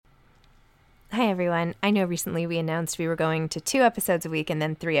Hi, everyone. I know recently we announced we were going to 2 episodes a week and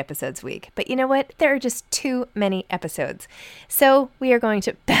then 3 episodes a week. But you know what? There are just too many episodes. So we are going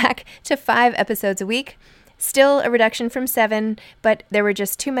back to 5 episodes a week. Still a reduction from 7, but there were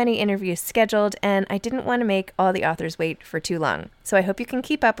just too many interviews scheduled, and I didn't want to make all the authors wait for too long. So I hope you can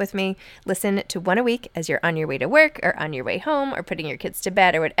keep up with me. Listen to 1 a week as you're on your way to work or on your way home or putting your kids to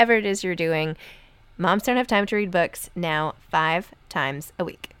bed or whatever it is you're doing. Moms Don't Have Time to Read Books, now 5 times a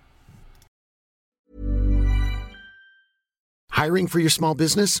week. Hiring for your small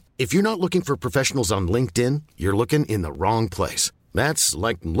business? If you're not looking for professionals on LinkedIn, you're looking in the wrong place. That's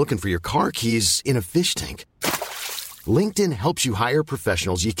like looking for your car keys in a fish tank. LinkedIn helps you hire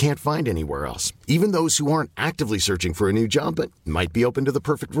professionals you can't find anywhere else, even those who aren't actively searching for a new job but might be open to the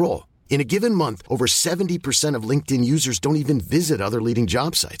perfect role. In a given month, over 70% of LinkedIn users don't even visit other leading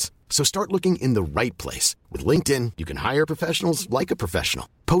job sites. So start looking in the right place. With LinkedIn, you can hire professionals like a professional.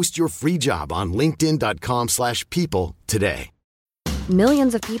 Post your free job on linkedin.com/people today.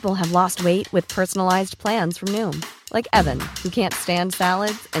 Millions of people have lost weight with personalized plans from Noom. Like Evan, who can't stand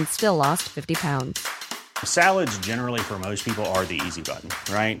salads and still lost 50 pounds. Salads generally for most people are the easy button,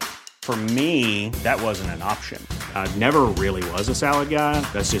 right? For me, that wasn't an option. I never really was a salad guy.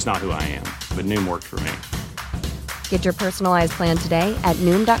 That's just not who I am. But Noom worked for me. Get your personalized plan today at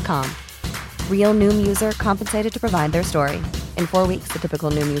Noom.com. Real Noom user compensated to provide their story. In 4 weeks, the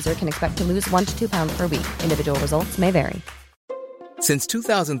typical Noom user can expect to lose 1 to 2 pounds per week. Individual results may vary. Since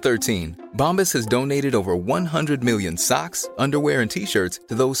 2013, Bombas has donated over 100 million socks, underwear, and T-shirts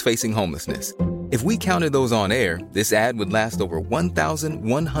to those facing homelessness. If we counted those on air, this ad would last over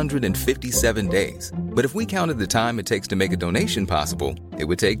 1,157 days. But if we counted the time it takes to make a donation possible, it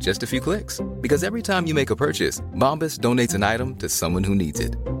would take just a few clicks. Because every time you make a purchase, Bombas donates an item to someone who needs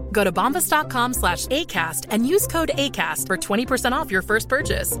it. Go to bombas.com/ACAST and use code ACAST for 20% off your first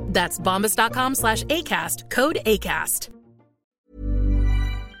purchase. That's bombas.com/ACAST, code ACAST.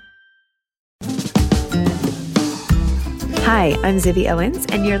 Hi, I'm Zibby Owens,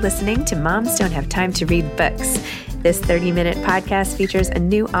 and you're listening to Moms Don't Have Time to Read Books. This 30-minute podcast features a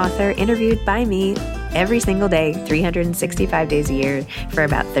new author interviewed by me every single day, 365 days a year, for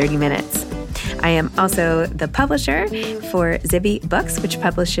about 30 minutes. I am also the publisher for Zibby Books, which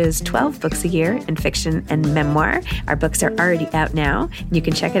publishes 12 books a year in fiction and memoir. Our books are already out now. You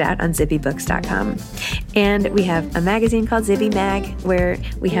can check it out on zibbybooks.com. And we have a magazine called Zibby Mag, where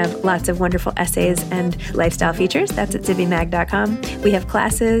we have lots of wonderful essays and lifestyle features. That's at zibbymag.com. We have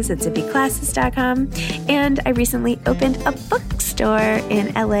classes at zibbyclasses.com. And I recently opened a bookstore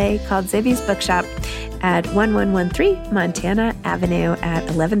in LA called Zibby's Bookshop at 1113 Montana Avenue at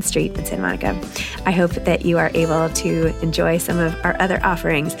 11th Street in Santa Monica. I hope that you are able to enjoy some of our other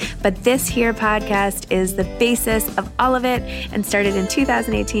offerings. But this here podcast is the basis of all of it and started in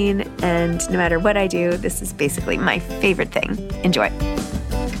 2018. And no matter what I do, this is basically my favorite thing. Enjoy.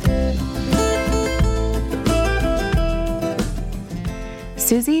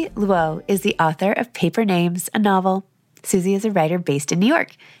 Susie Luo is the author of Paper Names, a novel. Susie is a writer based in New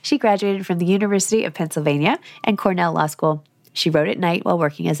York. She graduated from the University of Pennsylvania and Cornell Law School. She wrote at night while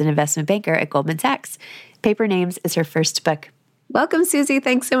working as an investment banker at Goldman Sachs. Paper Names is her first book. Welcome, Susie.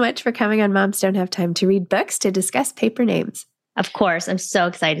 Thanks so much for coming on Moms Don't Have Time to Read Books to discuss Paper Names. Of course. I'm so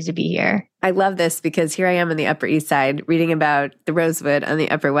excited to be here. I love this because here I am on the Upper East Side reading about the Rosewood on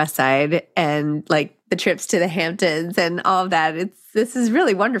the Upper West Side and like the trips to the Hamptons and all of that. This is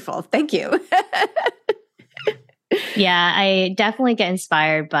really wonderful. Thank you. Yeah, I definitely get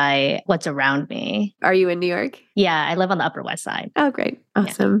inspired by what's around me. Are you in New York? Yeah, I live on the Upper West Side. Oh, great.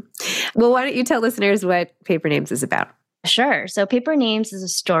 Awesome. Yeah. Well, why don't you tell listeners what Paper Names is about? Sure. So Paper Names is a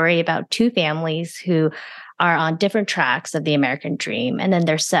story about 2 families who are on different tracks of the American dream, and then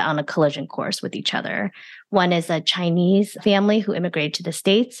they're set on a collision course with each other. One is a Chinese family who immigrated to the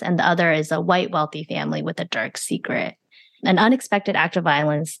States, and the other is a white wealthy family with a dark secret. An unexpected act of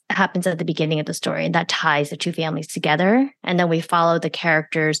violence happens at the beginning of the story, and that ties the 2 families together. And then we follow the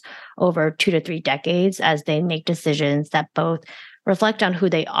characters over 2 to 3 decades as they make decisions that both reflect on who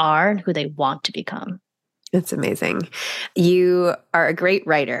they are and who they want to become. It's amazing. You are a great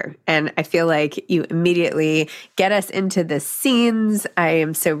writer, and I feel like you immediately get us into the scenes. I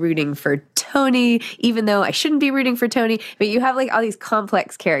am so rooting for Tony, even though I shouldn't be rooting for Tony, but you have like all these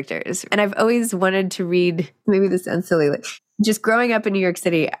complex characters. And I've always wanted to read, maybe this sounds silly, like just growing up in New York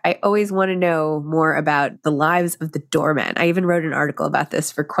City, I always want to know more about the lives of the doormen. I even wrote an article about this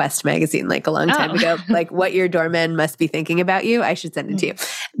for Quest magazine like a long time ago, like what your doormen must be thinking about you. I should send it to you.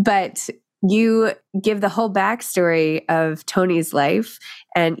 But you give the whole backstory of Tony's life.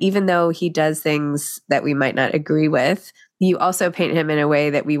 And even though he does things that we might not agree with, you also paint him in a way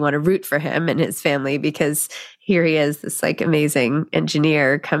that we want to root for him and his family, because here he is, this like amazing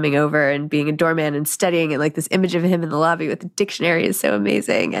engineer coming over and being a doorman and studying, and like this image of him in the lobby with the dictionary is so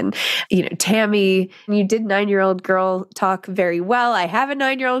amazing. And, you know, Tammy, you did 9-year-old girl talk very well. I have a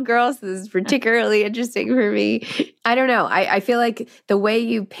 9-year-old girl, so this is particularly interesting for me. I don't know. I feel like the way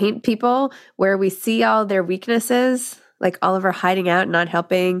you paint people where we see all their weaknesses, like Oliver hiding out, not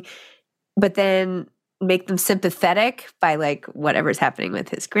helping, but then make them sympathetic by like whatever's happening with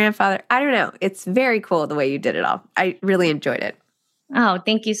his grandfather. I don't know. It's very cool the way you did it all. I really enjoyed it. Oh,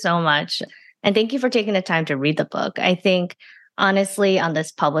 thank you so much. And thank you for taking the time to read the book. I think, honestly, on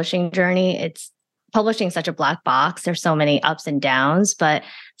this publishing journey, it's publishing such a black box. There's so many ups and downs, but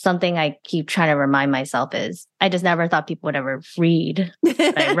something I keep trying to remind myself is I just never thought people would ever read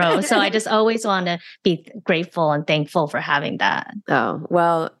what I wrote. So I just always want to be grateful and thankful for having that. Oh,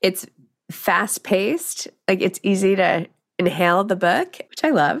 well, it's fast-paced. Like, it's easy to inhale the book, which I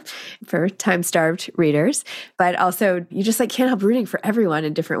love for time-starved readers, but also you just like can't help rooting for everyone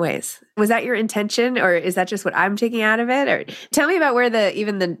in different ways. Was that your intention, or is that just what I'm taking out of it? Or tell me about where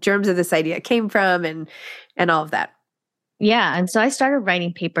even the germs of this idea came from and all of that. Yeah. And so I started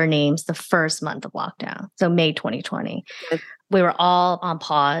writing Paper Names the first month of lockdown. So May 2020. We were all on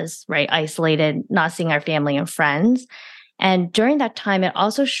pause, right? Isolated, not seeing our family and friends. And during that time, it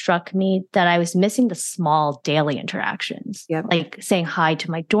also struck me that I was missing the small daily interactions, like saying hi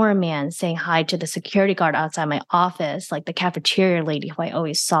to my doorman, saying hi to the security guard outside my office, like the cafeteria lady who I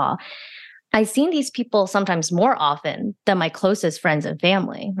always saw. I've seen these people sometimes more often than my closest friends and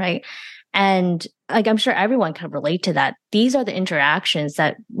family, right? And like, I'm sure everyone can relate to that. These are the interactions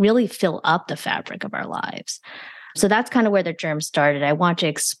that really fill up the fabric of our lives. So that's kind of where the germ started. I want to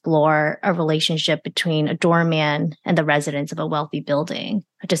explore a relationship between a doorman and the residents of a wealthy building.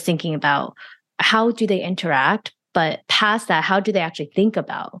 Just thinking about how do they interact, but past that, how do they actually think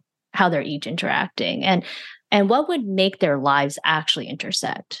about how they're each interacting, and what would make their lives actually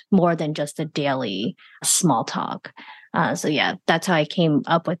intersect more than just a daily small talk. So yeah, that's how I came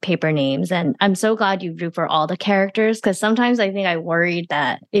up with Paper Names. And I'm so glad you root for all the characters, because sometimes I think I worried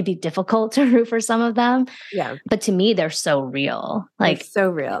that it'd be difficult to root for some of them. Yeah. But to me, they're so real. Like, they're so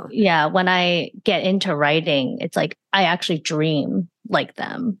real. Yeah. When I get into writing, it's like I actually dream like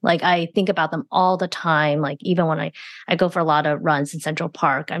them. Like I think about them all the time. Like even when I go for a lot of runs in Central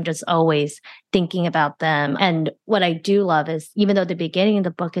Park, I'm just always thinking about them. And what I do love is, even though the beginning of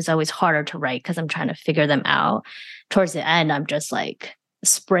the book is always harder to write because I'm trying to figure them out, towards the end, I'm just like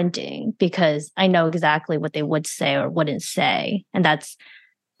sprinting because I know exactly what they would say or wouldn't say. And that's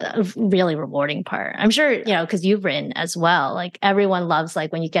a really rewarding part. I'm sure, you know, because you've written as well, like everyone loves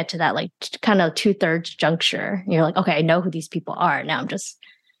like when you get to that like kind of 2/3 juncture, you're like, okay, I know who these people are. Now I'm just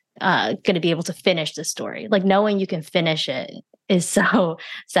going to be able to finish the story. Like knowing you can finish it is so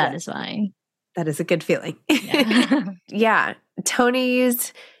satisfying. That is a good feeling. Yeah. Yeah.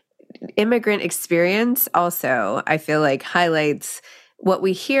 Tony's immigrant experience also, I feel like, highlights what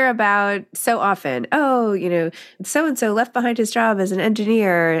we hear about so often. Oh, you know, so-and-so left behind his job as an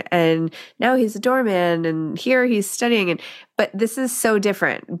engineer and now he's a doorman and here he's studying. But this is so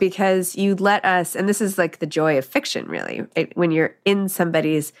different because you let us, and this is like the joy of fiction, really, right? When you're in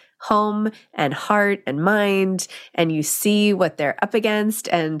somebody's home and heart and mind and you see what they're up against.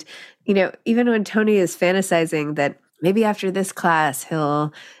 And, you know, even when Tony is fantasizing that maybe after this class,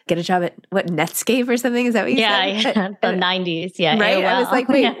 he'll get a job at Netscape or something. Is that what you said? Yeah, the 90s. Yeah. Right. AOL. I was like,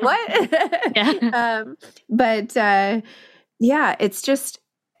 wait, what? Yeah. Yeah, it's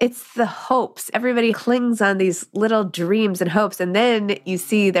the hopes. Everybody clings on these little dreams and hopes. And then you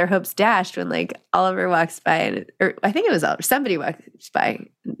see their hopes dashed when like Oliver walks by or I think it was Oliver, somebody walks by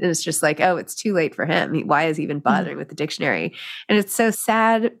and it's just like, oh, it's too late for him. Why is he even bothering with the dictionary? And it's so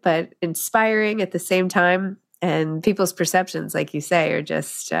sad, but inspiring at the same time. And people's perceptions, like you say, are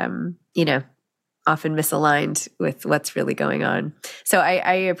just, you know, often misaligned with what's really going on. So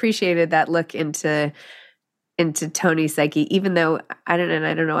I appreciated that look into Tony's psyche, even though I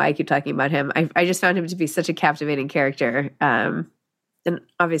don't know why I keep talking about him. I just found him to be such a captivating character. And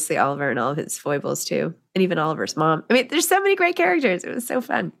obviously Oliver and all of his foibles too. And even Oliver's mom. I mean, there's so many great characters. It was so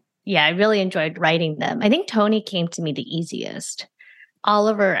fun. Yeah, I really enjoyed writing them. I think Tony came to me the easiest.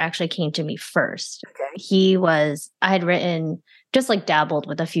 Oliver actually came to me first. Okay. I had written, just like dabbled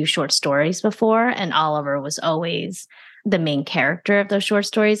with a few short stories before, and Oliver was always the main character of those short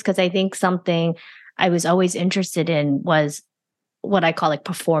stories because I think something I was always interested in was what I call like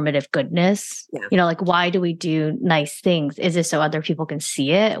performative goodness. Yeah. You know, like why do we do nice things? Is it so other people can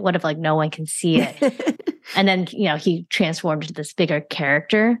see it? What if like no one can see it? And then, you know, he transformed into this bigger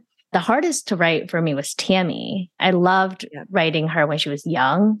character. The hardest to write for me was Tammy. I loved writing her when she was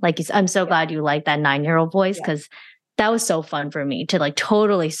young. Like, I'm so glad you like that 9-year-old voice, because that was so fun for me to like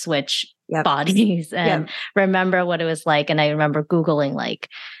totally switch bodies and remember what it was like. And I remember Googling like,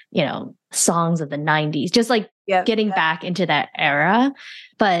 you know, songs of the 90s, just like getting back into that era.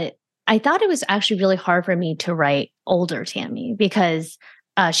 But I thought it was actually really hard for me to write older Tammy because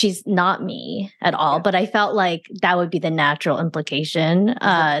she's not me at all, but I felt like that would be the natural implication.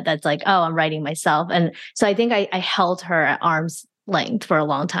 That's like, oh, I'm writing myself. And so I think I held her at arm's length for a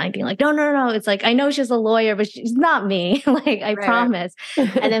long time, being like, no. It's like, I know she's a lawyer, but she's not me. Like, I promise.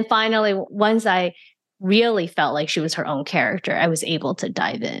 And then finally, once I really felt like she was her own character, I was able to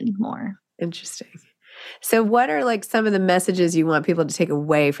dive in more. Interesting. So what are like some of the messages you want people to take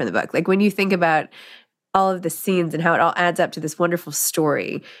away from the book? Like when you think about all of the scenes and how it all adds up to this wonderful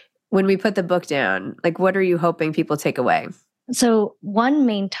story, when we put the book down, like what are you hoping people take away? So one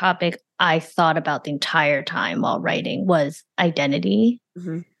main topic I thought about the entire time while writing was identity.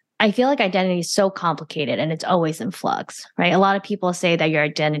 Mm-hmm. I feel like identity is so complicated and it's always in flux, right? A lot of people say that your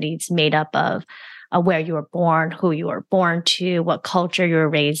identity is made up of where you were born, who you were born to, what culture you were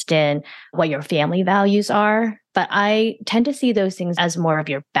raised in, what your family values are. But I tend to see those things as more of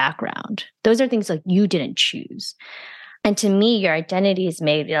your background. Those are things like you didn't choose. And to me, your identity is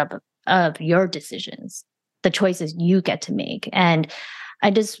made up of your decisions, the choices you get to make. And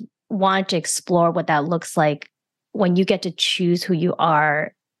I just want to explore what that looks like when you get to choose who you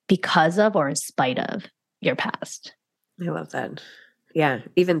are because of or in spite of your past. I love that. Yeah,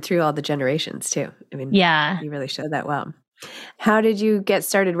 even through all the generations too. I mean, you really showed that well. How did you get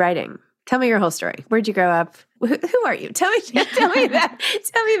started writing? Tell me your whole story. Where'd you grow up? Who are you? Tell me that.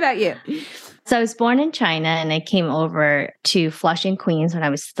 Tell me about you. So I was born in China and I came over to Flushing, Queens when I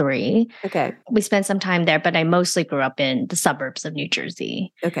was 3. Okay. We spent some time there, but I mostly grew up in the suburbs of New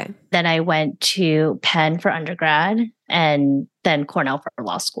Jersey. Okay. Then I went to Penn for undergrad and then Cornell for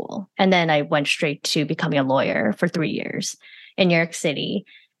law school. And then I went straight to becoming a lawyer for 3 years in New York City.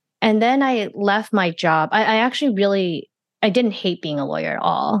 And then I left my job. I didn't hate being a lawyer at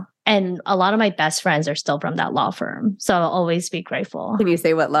all. And a lot of my best friends are still from that law firm. So I'll always be grateful. Can you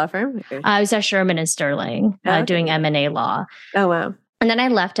say what law firm? Okay. I was at Sherman and Sterling doing M&A law. Oh, wow. And then I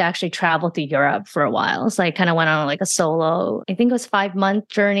left to actually travel through Europe for a while. So I kind of went on like a solo, I think it was 5-month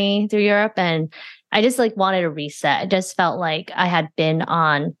journey through Europe. And I just like wanted to reset. I just felt like I had been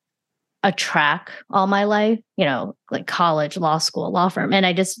on a track all my life, you know, like college, law school, law firm. And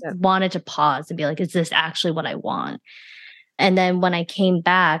I just wanted to pause and be like, is this actually what I want? And then when I came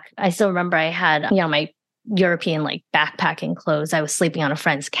back, I still remember I had, you know, my European like backpacking clothes. I was sleeping on a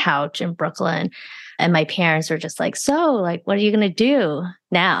friend's couch in Brooklyn. And my parents were just like, so like, what are you going to do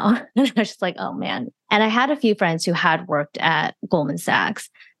now? And I was just like, oh man. And I had a few friends who had worked at Goldman Sachs.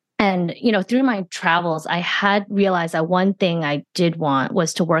 And, you know, through my travels, I had realized that one thing I did want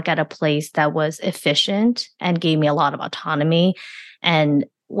was to work at a place that was efficient and gave me a lot of autonomy and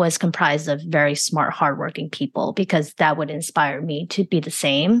was comprised of very smart, hardworking people, because that would inspire me to be the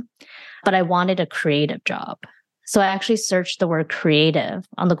same. But I wanted a creative job. So I actually searched the word creative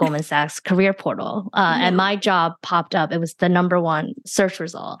on the Goldman Sachs career portal. And my job popped up. It was the #1 search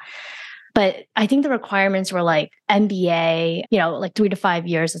result. But I think the requirements were like MBA, you know, like 3 to 5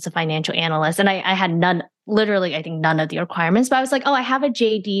 years as a financial analyst. And I had none, literally, I think none of the requirements. But I was like, oh, I have a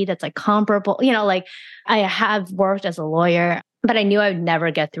JD that's like comparable. You know, like I have worked as a lawyer, but I knew I would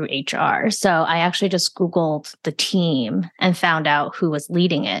never get through HR. So I actually just Googled the team and found out who was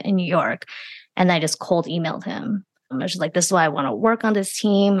leading it in New York. And I just cold emailed him. I was just like, this is why I want to work on this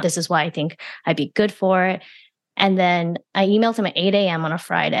team. This is why I think I'd be good for it. And then I emailed him at 8 a.m. on a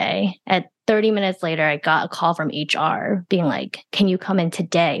Friday. At 30 minutes later, I got a call from HR being like, can you come in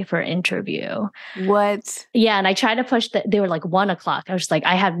today for an interview? What? Yeah. And I tried to push they were like 1 o'clock. I was just like,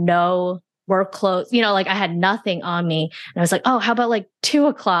 I have no work clothes, you know, like I had nothing on me. And I was like, oh, how about like 2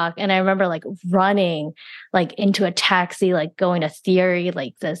 o'clock? And I remember like running like into a taxi, like going to Theory,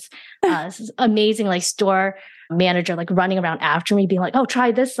 like this amazing like store manager, like running around after me being like, oh,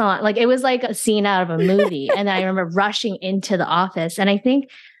 try this on. Like it was like a scene out of a movie. And then I remember rushing into the office. And I think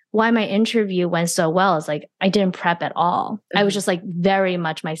why my interview went so well is like, I didn't prep at all. I was just like very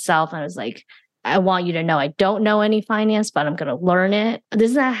much myself. And I was like, I want you to know I don't know any finance, but I'm going to learn it.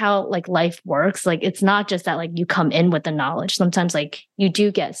 This is not how like life works. Like, it's not just that like you come in with the knowledge. Sometimes like you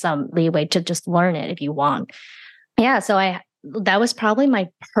do get some leeway to just learn it if you want. Yeah. So that was probably my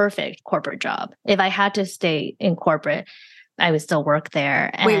perfect corporate job. If I had to stay in corporate, I would still work there.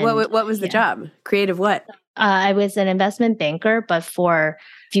 And, wait, what was the job? Creative what? I was an investment banker, but for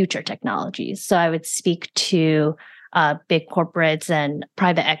future technologies. So I would speak to big corporates and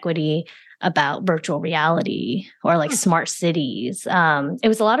private equity about virtual reality or like smart cities. It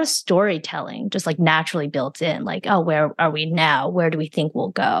was a lot of storytelling, just like naturally built in, like, oh, where are we now? Where do we think we'll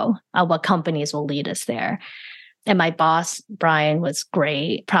go? What companies will lead us there? And my boss, Brian, was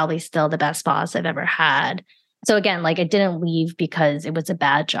great, probably still the best boss I've ever had. So again, like I didn't leave because it was a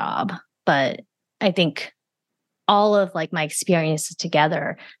bad job, but I think all of like my experiences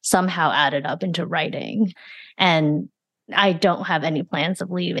together somehow added up into writing. And I don't have any plans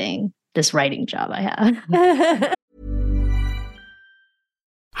of leaving this writing job I have.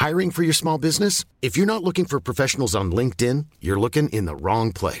 Hiring for your small business? If you're not looking for professionals on LinkedIn, you're looking in the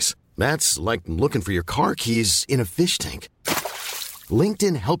wrong place. That's like looking for your car keys in a fish tank.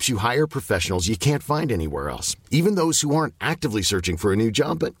 LinkedIn helps you hire professionals you can't find anywhere else, even those who aren't actively searching for a new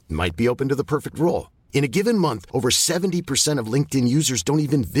job but might be open to the perfect role. In a given month, over 70% of LinkedIn users don't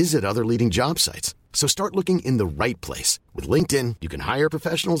even visit other leading job sites. So start looking in the right place. With LinkedIn, you can hire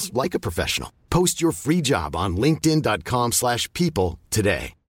professionals like a professional. Post your free job on linkedin.com/people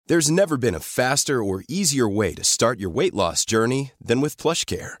today. There's never been a faster or easier way to start your weight loss journey than with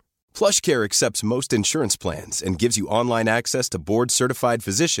PlushCare. PlushCare accepts most insurance plans and gives you online access to board-certified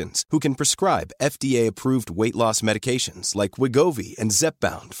physicians who can prescribe FDA-approved weight loss medications like Wegovy and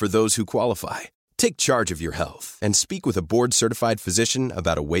Zepbound for those who qualify. Take charge of your health and speak with a board-certified physician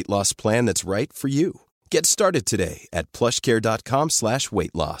about a weight loss plan that's right for you. Get started today at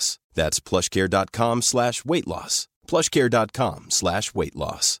plushcare.com/weight loss. That's plushcare.com/weight loss. plushcare.com/weight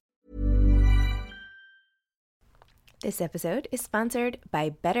loss. This episode is sponsored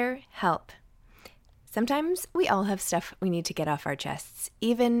by BetterHelp. Sometimes we all have stuff we need to get off our chests.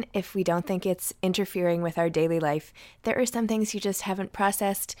 Even if we don't think it's interfering with our daily life, there are some things you just haven't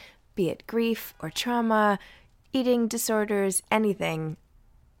processed, be it grief or trauma, eating disorders, anything.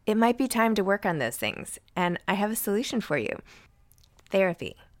 It might be time to work on those things, and I have a solution for you.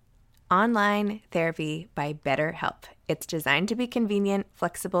 Therapy. Online therapy by BetterHelp. It's designed to be convenient,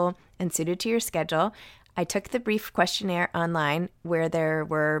 flexible, and suited to your schedule. I took the brief questionnaire online where there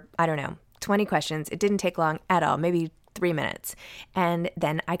were, 20 questions. It didn't take long at all, maybe 3 minutes. And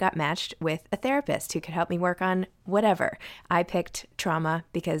then I got matched with a therapist who could help me work on whatever. I picked trauma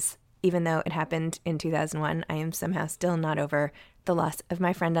because even though it happened in 2001, I am somehow still not over the loss of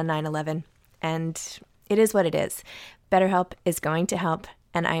my friend on 9/11. And it is what it is. BetterHelp is going to help,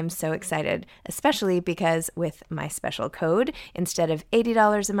 and I am so excited, especially because with my special code, instead of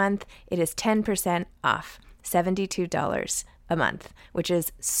 $80 a month, it is 10% off, $72 a month, which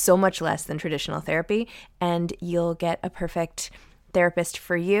is so much less than traditional therapy, and you'll get a perfect therapist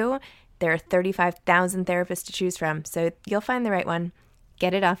for you. There are 35,000 therapists to choose from, so you'll find the right one.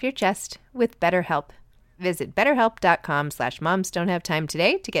 Get it off your chest with BetterHelp. Visit betterhelp.com/momsdon'thavetime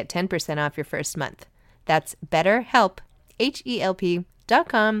today to get 10% off your first month. That's BetterHelp,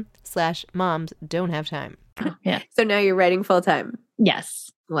 HELP.com/momsdon'thavetime. Yeah. So now you're writing full time.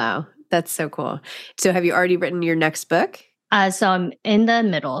 Yes. Wow, that's so cool. So have you already written your next book? So I'm in the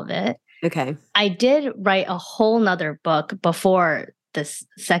middle of it. Okay. I did write a whole nother book before this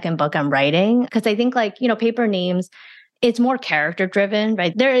second book I'm writing, because I think Paper Names, it's more character driven,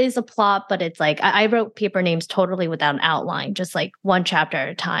 right? There is a plot, but it's like, I wrote Paper Names totally without an outline, just like one chapter at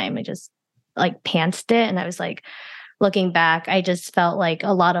a time. I just like pantsed it. And I was like, looking back, I just felt like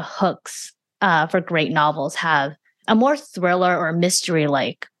a lot of hooks for great novels have a more thriller or mystery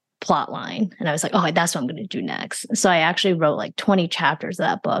like plot line. And I was like, oh, that's what I'm going to do next. So I actually wrote like 20 chapters of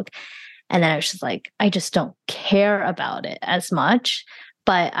that book. And then I was just like, I just don't care about it as much.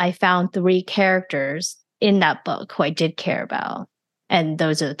 But I found 3 characters in that book who I did care about. And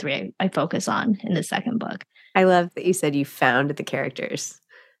those are the 3 I focus on in the second book. I love that you said you found the characters.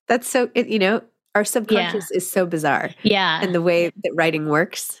 That's so, our subconscious is so bizarre. Yeah. And the way that writing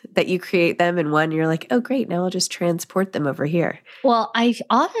works, that you create them in one, you're like, oh, great, now I'll just transport them over here. Well, I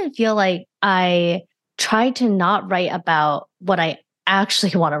often feel like I try to not write about what I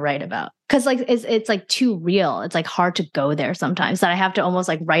actually want to write about. Because it's like too real. It's like hard to go there sometimes, that I have to almost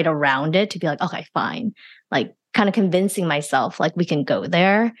like write around it to be like, okay, fine. Like kind of convincing myself like we can go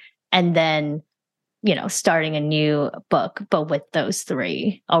there. And then, starting a new book, but with those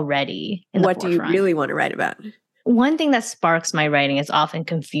 3 already in the forefront. What do you really want to write about? One thing that sparks my writing is often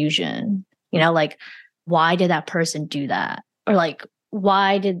confusion. Like, why did that person do that? Or like,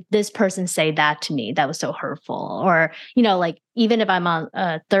 why did this person say that to me? That was so hurtful. Or, like, even if I'm on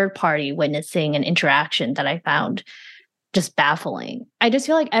a third party witnessing an interaction that I found just baffling. I just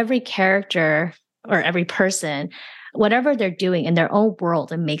feel like every character or every person, whatever they're doing in their own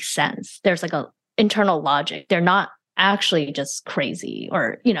world, it makes sense. There's like a internal logic. They're not actually just crazy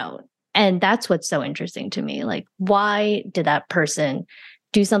or, And that's what's so interesting to me. Like, why did that person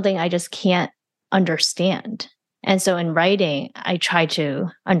do something I just can't understand? And so in writing, I try to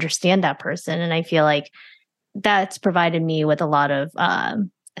understand that person. And I feel like that's provided me with a lot of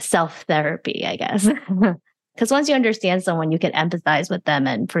self-therapy, I guess. Because once you understand someone, you can empathize with them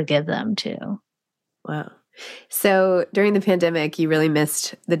and forgive them too. Wow. So during the pandemic, you really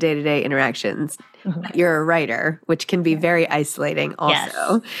missed the day-to-day interactions. Mm-hmm. You're a writer, which can be very isolating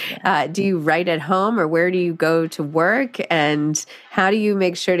also. Yes. Do you write at home, or where do you go to work? And how do you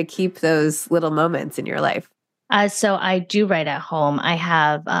make sure to keep those little moments in your life? So I do write at home. I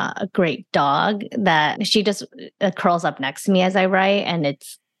have a great dog that she just curls up next to me as I write. And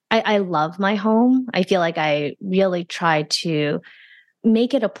I love my home. I feel like I really try to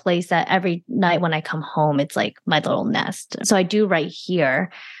make it a place that every night when I come home, it's like my little nest. So I do write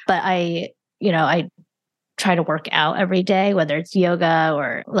here, but I try to work out every day, whether it's yoga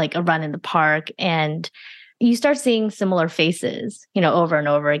or like a run in the park. And you start seeing similar faces, over and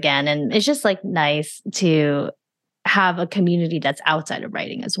over again. And it's just like nice to have a community that's outside of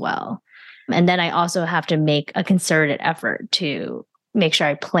writing as well. And then I also have to make a concerted effort to make sure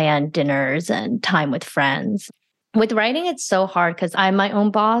I plan dinners and time with friends. With writing, it's so hard because I'm my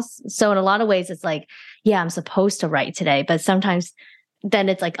own boss. So in a lot of ways, it's like, yeah, I'm supposed to write today, but sometimes then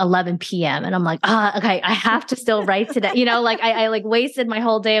it's like 11 p.m. and I'm like, okay, I have to still write today. I like wasted my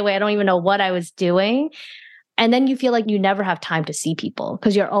whole day away. I don't even know what I was doing. And then you feel like you never have time to see people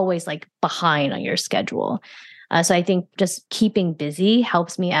because you're always like behind on your schedule. So I think just keeping busy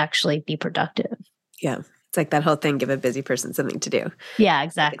helps me actually be productive. Yeah. It's like that whole thing, give a busy person something to do. Yeah,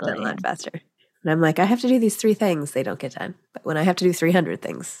 exactly. Get done a lot faster. And I'm like, I have to do these 3 things. They don't get done. But when I have to do 300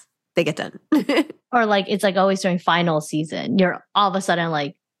 things, they get done. Or like, it's like always during final season, you're all of a sudden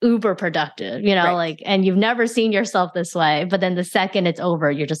like uber productive, right. And you've never seen yourself this way. But then the second it's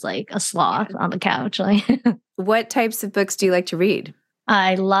over, you're just like a sloth on the couch. What types of books do you like to read?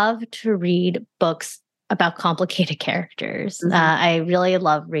 I love to read books about complicated characters. Mm-hmm. I really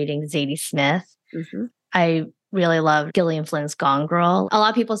love reading Zadie Smith. Mm-hmm. I really love Gillian Flynn's Gone Girl. A lot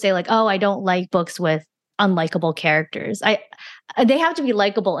of people say like, oh, I don't like books with unlikable characters. They have to be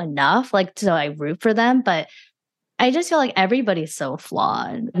likable enough, so I root for them. But I just feel like everybody's so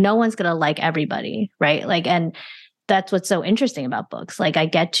flawed. No one's going to like everybody, right? And that's what's so interesting about books. I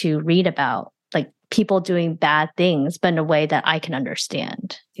get to read about people doing bad things, but in a way that I can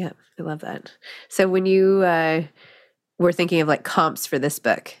understand. Yeah, I love that. So when you were thinking of comps for this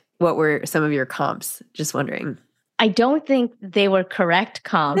book, what were some of your comps? Just wondering. I don't think they were correct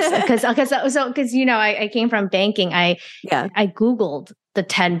comps because I came from banking. I Googled the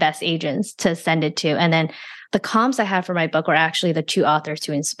 10 best agents to send it to. And then the comps I had for my book were actually the 2 authors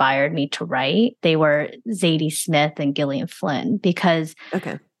who inspired me to write. They were Zadie Smith and Gillian Flynn because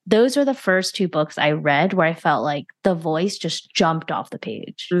those were the first 2 books I read where I felt like the voice just jumped off the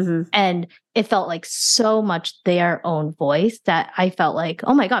page. Mm-hmm. And it felt like so much their own voice that I felt like,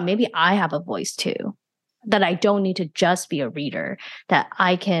 oh my God, maybe I have a voice too. That I don't need to just be a reader, that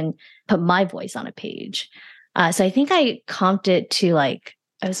I can put my voice on a page. So I think I comped it to I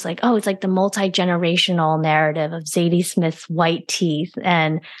was like, oh, it's like the multi-generational narrative of Zadie Smith's white teeth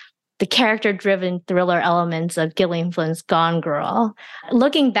and the character-driven thriller elements of Gillian Flynn's Gone Girl.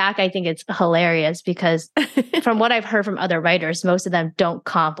 Looking back, I think it's hilarious because from what I've heard from other writers, most of them don't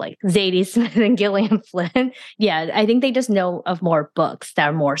comp like Zadie Smith and Gillian Flynn. Yeah, I think they just know of more books that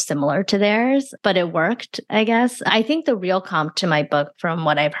are more similar to theirs, but it worked, I guess. I think the real comp to my book, from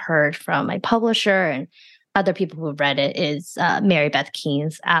what I've heard from my publisher and other people who've read it, is Mary Beth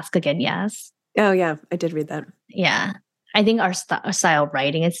Keane's Ask Again, Yes. Oh, yeah, I did read that. Yeah. I think our style of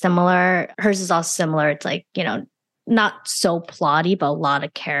writing is similar. Hers is also similar. It's not so plotty, but a lot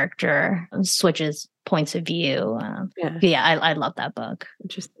of character switches points of view. I love that book.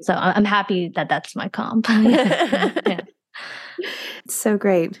 Interesting. So I'm happy that that's my comp. Yeah. So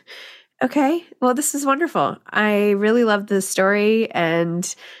great. Okay. Well, this is wonderful. I really love this story,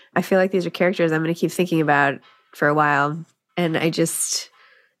 and I feel like these are characters I'm going to keep thinking about for a while. And hats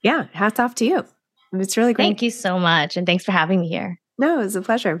off to you. It's really great. Thank you so much. And thanks for having me here. No, it was a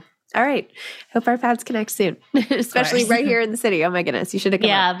pleasure. All right. Hope our paths connect soon, especially right here in the city. Oh my goodness. You should have come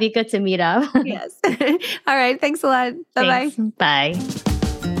up. Be good to meet up. Yes. All right. Thanks a lot. Bye-bye. Thanks. Bye.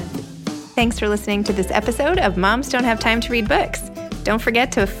 Thanks for listening to this episode of Moms Don't Have Time to Read Books. Don't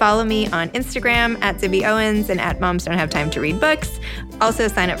forget to follow me on Instagram at Zibby Owens and at Moms Don't Have Time to Read Books. Also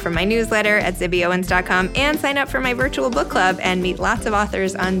sign up for my newsletter at zibbyowens.com and sign up for my virtual book club and meet lots of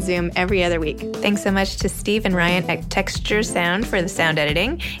authors on Zoom every other week. Thanks so much to Steve and Ryan at Texture Sound for the sound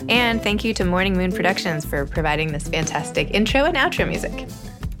editing. And thank you to Morning Moon Productions for providing this fantastic intro and outro music.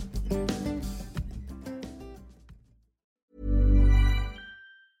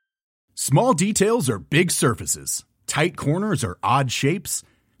 Small details are big surfaces. Tight corners are odd shapes.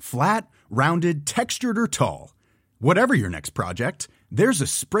 Flat, rounded, textured, or tall. Whatever your next project, there's a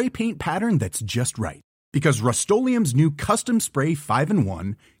spray paint pattern that's just right. Because Rust-Oleum's new Custom Spray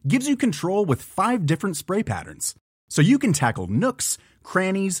 5-in-1 gives you control with 5 different spray patterns. So you can tackle nooks,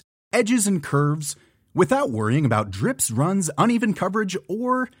 crannies, edges, and curves without worrying about drips, runs, uneven coverage,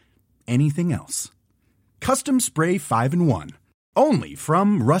 or anything else. Custom Spray 5-in-1. Only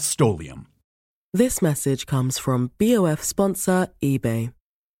from Rust-Oleum. This message comes from BOF sponsor eBay.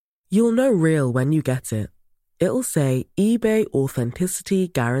 You'll know real when you get it. It'll say eBay Authenticity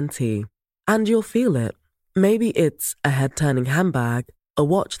Guarantee. And you'll feel it. Maybe it's a head-turning handbag, a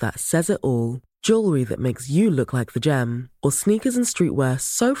watch that says it all, jewelry that makes you look like the gem, or sneakers and streetwear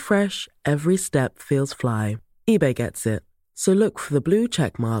so fresh every step feels fly. eBay gets it. So look for the blue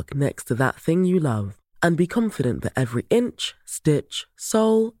check mark next to that thing you love. And be confident that every inch, stitch,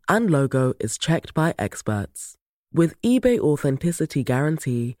 sole, and logo is checked by experts. With eBay Authenticity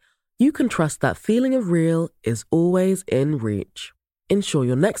Guarantee, you can trust that feeling of real is always in reach. Ensure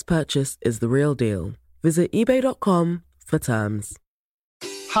your next purchase is the real deal. Visit eBay.com for terms.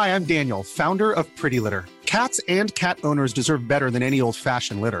 Hi, I'm Daniel, founder of Pretty Litter. Cats and cat owners deserve better than any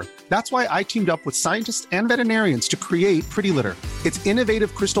old-fashioned litter. That's why I teamed up with scientists and veterinarians to create Pretty Litter. Its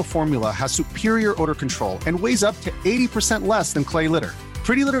innovative crystal formula has superior odor control and weighs up to 80% less than clay litter.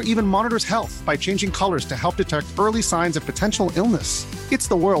 Pretty Litter even monitors health by changing colors to help detect early signs of potential illness. It's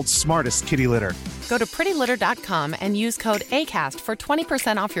the world's smartest kitty litter. Go to prettylitter.com and use code ACAST for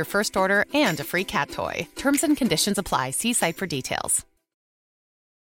 20% off your first order and a free cat toy. Terms and conditions apply. See site for details.